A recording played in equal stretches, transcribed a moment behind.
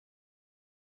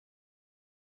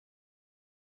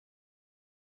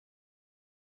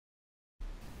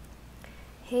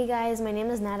Hey guys, my name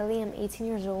is Natalie. I'm 18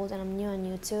 years old and I'm new on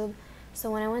YouTube. So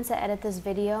when I went to edit this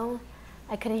video,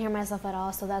 I couldn't hear myself at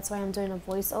all, so that's why I'm doing a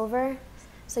voiceover.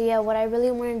 So yeah, what I really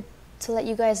wanted to let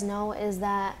you guys know is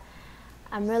that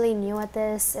I'm really new at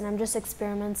this and I'm just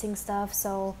experimenting stuff.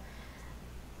 So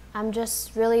I'm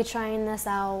just really trying this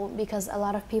out because a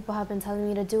lot of people have been telling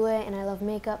me to do it and I love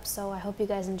makeup, so I hope you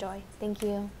guys enjoy. Thank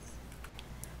you.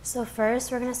 So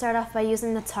first, we're going to start off by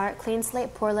using the Tarte Clean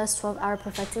Slate Poreless 12-Hour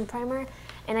Perfecting Primer.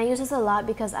 And I use this a lot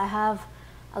because I have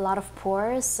a lot of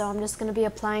pores, so I'm just going to be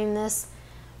applying this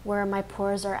where my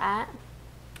pores are at.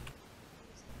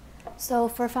 So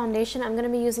for foundation, I'm going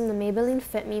to be using the Maybelline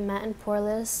Fit Me Matte and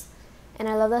Poreless. And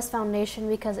I love this foundation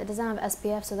because it doesn't have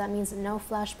SPF, so that means no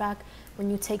flashback when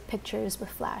you take pictures with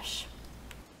flash.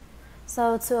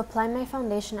 So to apply my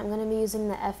foundation, I'm going to be using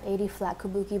the F80 Flat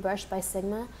Kabuki brush by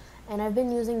Sigma. And I've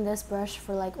been using this brush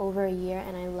for like over a year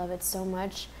and I love it so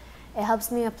much. It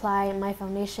helps me apply my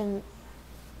foundation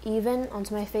even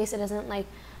onto my face. It doesn't like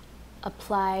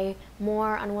apply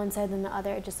more on one side than the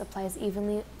other. It just applies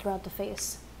evenly throughout the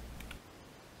face.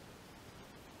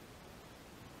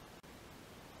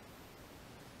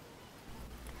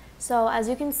 So as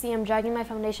you can see, I'm dragging my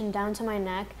foundation down to my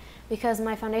neck because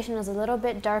my foundation is a little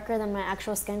bit darker than my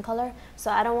actual skin color. So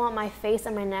I don't want my face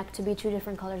and my neck to be two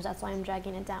different colors. That's why I'm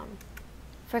dragging it down.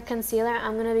 For concealer,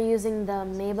 I'm going to be using the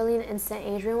Maybelline Instant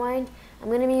Age Rewind. I'm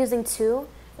going to be using two.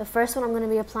 The first one I'm going to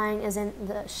be applying is in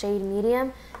the shade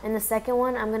Medium, and the second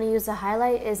one I'm going to use the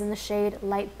highlight is in the shade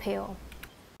Light Pale.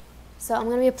 So I'm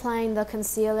going to be applying the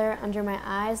concealer under my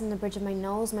eyes and the bridge of my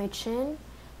nose, my chin,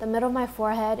 the middle of my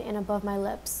forehead, and above my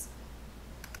lips.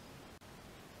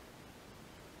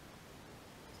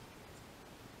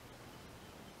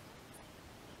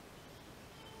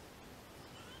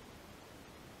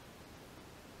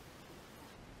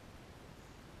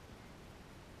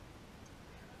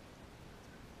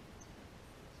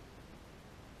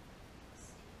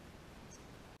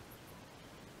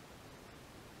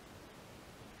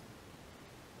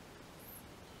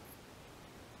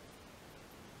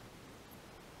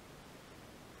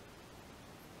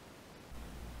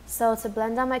 So to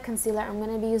blend out my concealer, I'm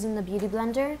going to be using the Beauty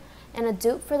Blender. And a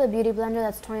dupe for the Beauty Blender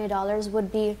that's $20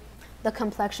 would be the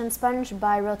Complexion Sponge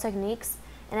by Real Techniques.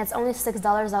 And it's only $6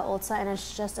 at Ulta and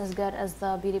it's just as good as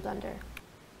the Beauty Blender.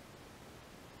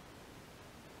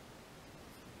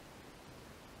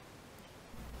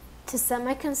 To set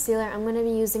my concealer, I'm going to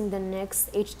be using the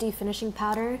NYX HD Finishing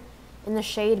Powder in the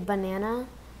shade Banana.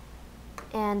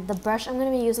 And the brush I'm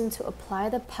going to be using to apply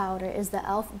the powder is the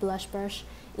e.l.f. Blush Brush.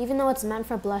 Even though it's meant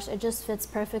for blush, it just fits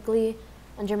perfectly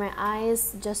under my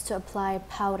eyes just to apply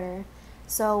powder.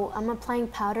 So I'm applying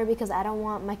powder because I don't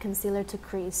want my concealer to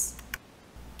crease.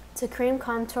 To cream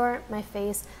contour my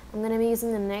face, I'm going to be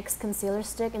using the NYX Concealer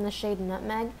Stick in the shade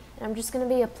Nutmeg. And I'm just going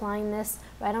to be applying this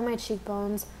right on my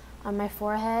cheekbones, on my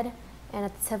forehead, and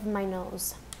at the tip of my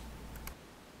nose.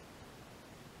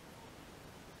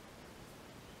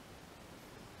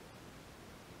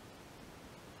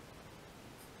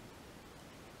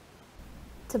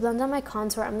 To blend out my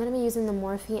contour, I'm going to be using the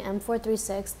Morphe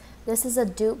M436. This is a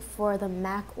dupe for the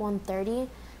MAC 130,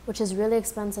 which is really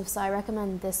expensive, so I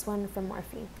recommend this one from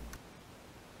Morphe.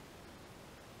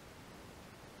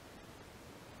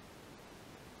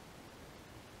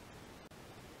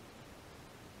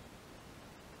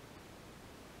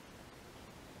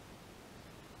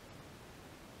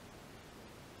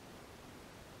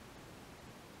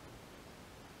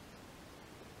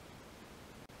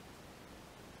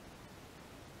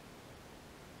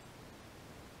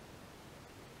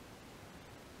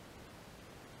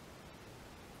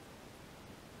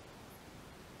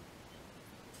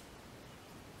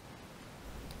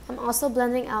 I'm also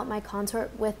blending out my contour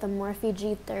with the Morphe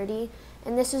G30,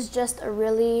 and this is just a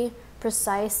really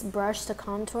precise brush to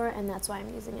contour, and that's why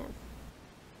I'm using it.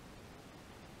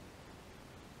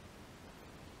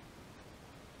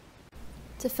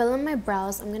 To fill in my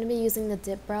brows, I'm going to be using the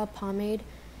Dip Brow Pomade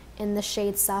in the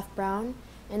shade Soft Brown,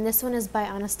 and this one is by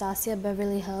Anastasia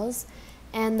Beverly Hills,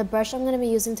 and the brush I'm going to be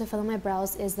using to fill in my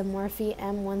brows is the Morphe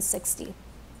M160.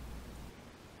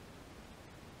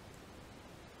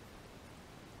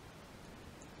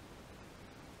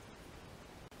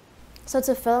 So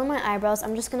to fill in my eyebrows,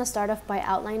 I'm just going to start off by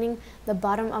outlining the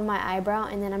bottom of my eyebrow,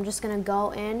 and then I'm just going to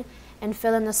go in and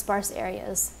fill in the sparse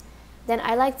areas. Then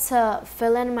I like to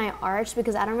fill in my arch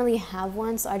because I don't really have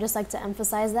one, so I just like to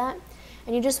emphasize that.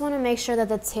 And you just want to make sure that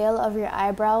the tail of your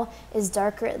eyebrow is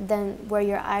darker than where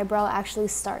your eyebrow actually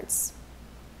starts.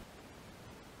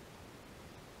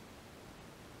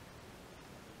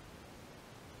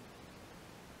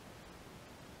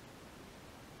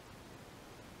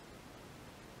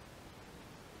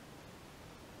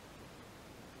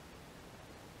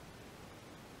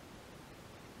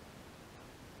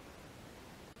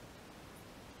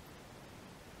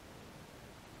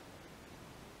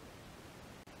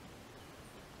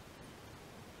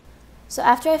 So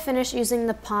after I finish using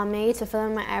the pomade to fill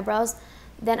in my eyebrows,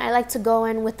 then I like to go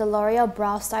in with the L'Oreal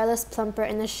Brow Stylist Plumper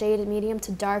in the shade medium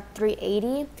to dark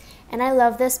 380. And I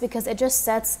love this because it just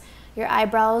sets your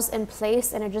eyebrows in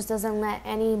place and it just doesn't let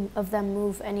any of them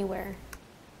move anywhere.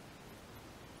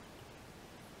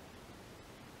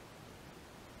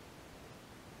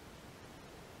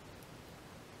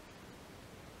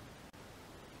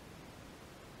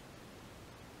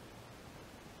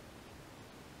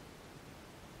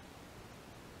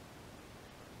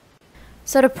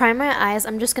 So to prime my eyes,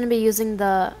 I'm just going to be using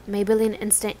the Maybelline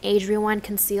Instant Age Rewind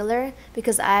Concealer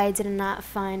because I did not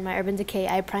find my Urban Decay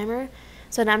eye primer.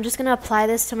 So now I'm just going to apply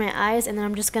this to my eyes and then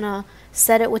I'm just going to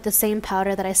set it with the same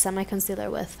powder that I set my concealer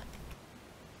with.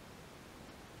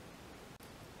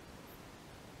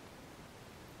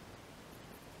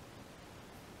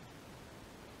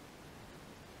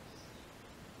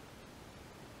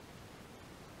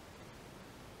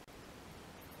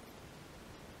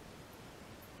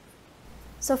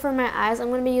 So for my eyes, I'm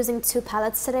going to be using two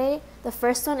palettes today. The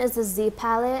first one is the Z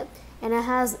palette, and it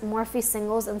has Morphe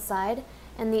singles inside.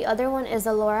 And the other one is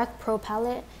the Lorac Pro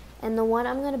palette, and the one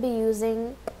I'm going to be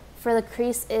using for the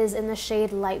crease is in the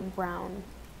shade light brown.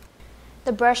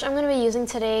 The brush I'm going to be using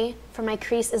today for my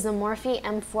crease is the Morphe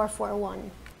M441.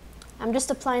 I'm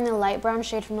just applying the light brown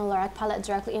shade from the Lorac palette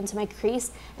directly into my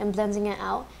crease and blending it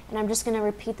out, and I'm just going to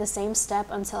repeat the same step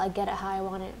until I get it how I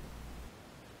want it.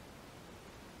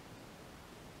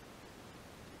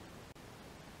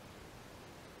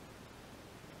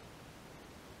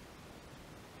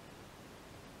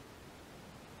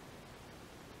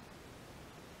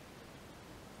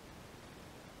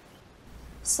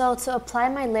 So to apply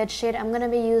my lid shade, I'm going to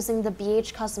be using the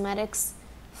BH Cosmetics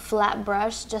flat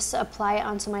brush just to apply it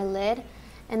onto my lid.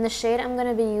 And the shade I'm going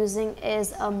to be using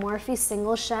is a Morphe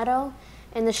Single Shadow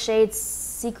in the shade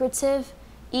Secretive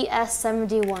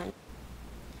ES71.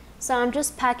 So I'm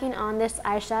just packing on this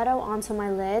eyeshadow onto my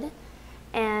lid,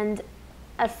 and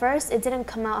at first it didn't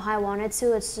come out how I wanted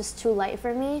to. It's just too light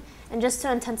for me. And just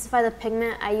to intensify the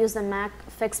pigment, I used the MAC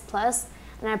Fix Plus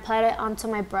and I applied it onto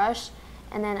my brush.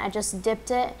 And then I just dipped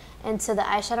it into the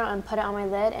eyeshadow and put it on my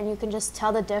lid, and you can just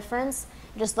tell the difference.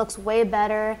 It just looks way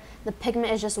better. The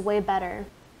pigment is just way better.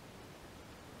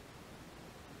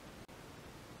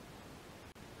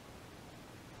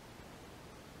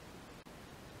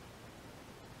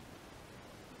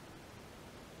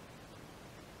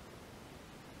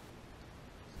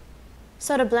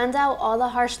 So to blend out all the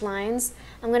harsh lines,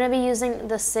 I'm going to be using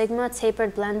the Sigma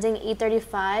Tapered Blending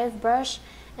E35 brush,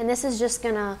 and this is just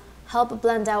going to help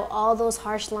blend out all those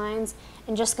harsh lines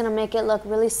and just going to make it look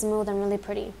really smooth and really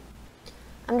pretty.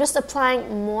 I'm just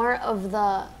applying more of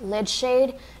the lid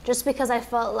shade just because I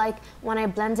felt like when I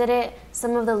blended it,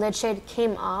 some of the lid shade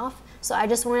came off. So I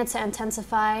just wanted to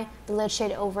intensify the lid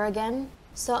shade over again.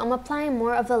 So I'm applying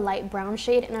more of the light brown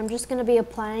shade, and I'm just going to be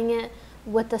applying it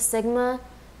with the Sigma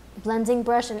blending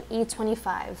brush in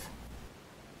E25.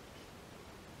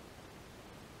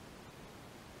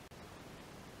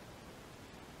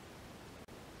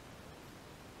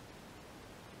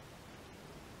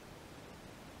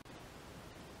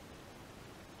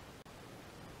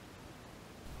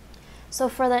 So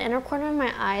for the inner corner of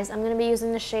my eyes, I'm going to be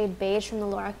using the shade Beige from the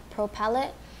Lorac Pro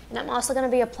palette, and I'm also going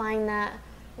to be applying that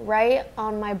right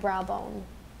on my brow bone.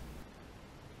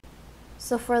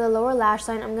 So for the lower lash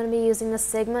line, I'm going to be using the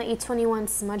Sigma E21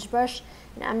 smudge brush,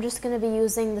 and I'm just going to be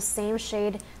using the same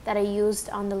shade that I used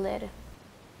on the lid.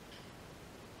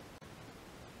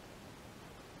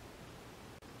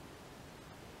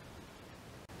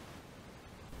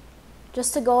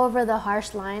 Just to go over the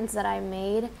harsh lines that I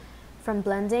made from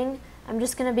blending, I'm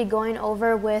just going to be going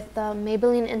over with the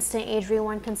Maybelline Instant Age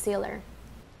Rewind Concealer.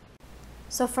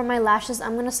 So for my lashes,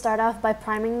 I'm going to start off by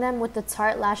priming them with the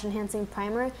Tarte Lash Enhancing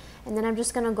Primer, and then I'm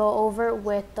just going to go over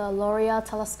with the L'Oreal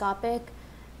Telescopic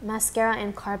Mascara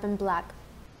in Carbon Black.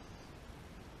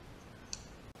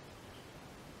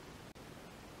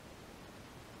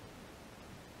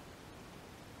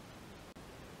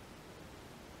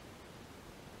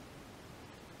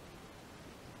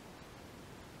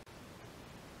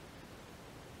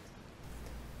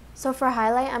 So for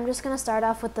highlight, I'm just going to start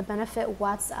off with the Benefit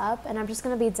What's Up, and I'm just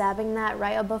going to be dabbing that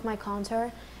right above my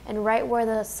contour and right where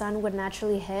the sun would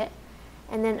naturally hit.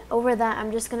 And then over that,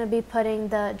 I'm just going to be putting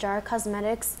the Jar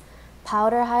Cosmetics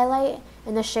Powder Highlight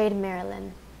in the shade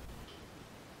Marilyn.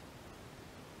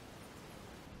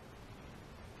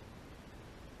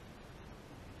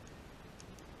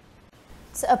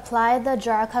 To apply the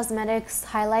Jar Cosmetics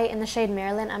highlight in the shade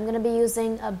Marilyn, I'm going to be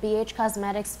using a BH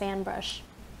Cosmetics fan brush.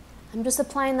 I'm just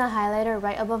applying the highlighter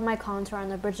right above my contour on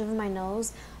the bridge of my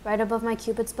nose, right above my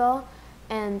cupid's bow,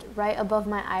 and right above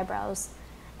my eyebrows.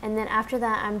 And then after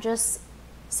that, I'm just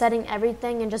setting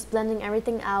everything and just blending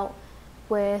everything out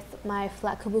with my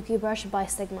flat kabuki brush by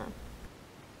Sigma.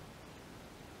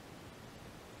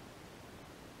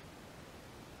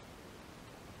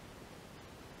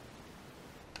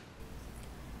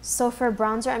 So for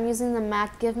bronzer, I'm using the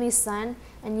MAC Give Me Sun,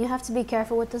 and you have to be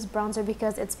careful with this bronzer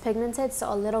because it's pigmented,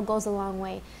 so a little goes a long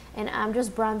way. And I'm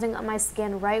just bronzing up my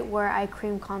skin right where I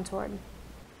cream contoured.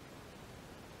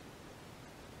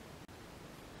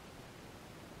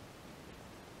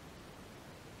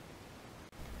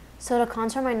 So to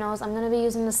contour my nose, I'm going to be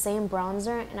using the same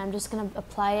bronzer, and I'm just going to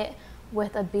apply it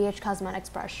with a BH Cosmetics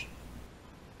brush.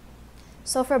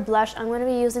 So for blush, I'm going to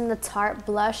be using the Tarte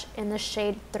blush in the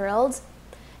shade Thrilled,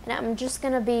 and I'm just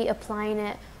going to be applying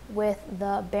it with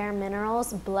the Bare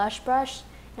Minerals blush brush,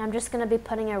 and I'm just going to be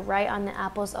putting it right on the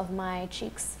apples of my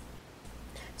cheeks.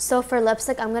 So for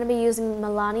lipstick, I'm going to be using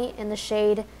Milani in the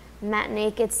shade Matte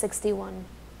Naked 61.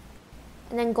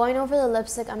 And then going over the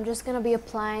lipstick, I'm just going to be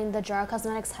applying the Jar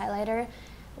Cosmetics highlighter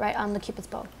right on the Cupid's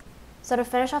bow. So to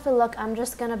finish off the look, I'm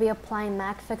just going to be applying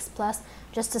MAC Fix Plus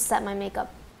just to set my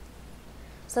makeup.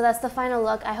 So that's the final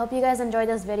look. I hope you guys enjoyed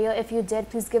this video. If you did,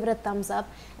 please give it a thumbs up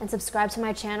and subscribe to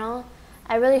my channel.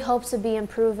 I really hope to be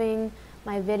improving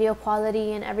my video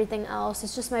quality and everything else.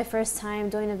 It's just my first time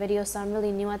doing a video, so I'm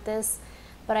really new at this.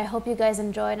 But I hope you guys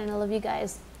enjoyed, and I love you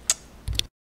guys.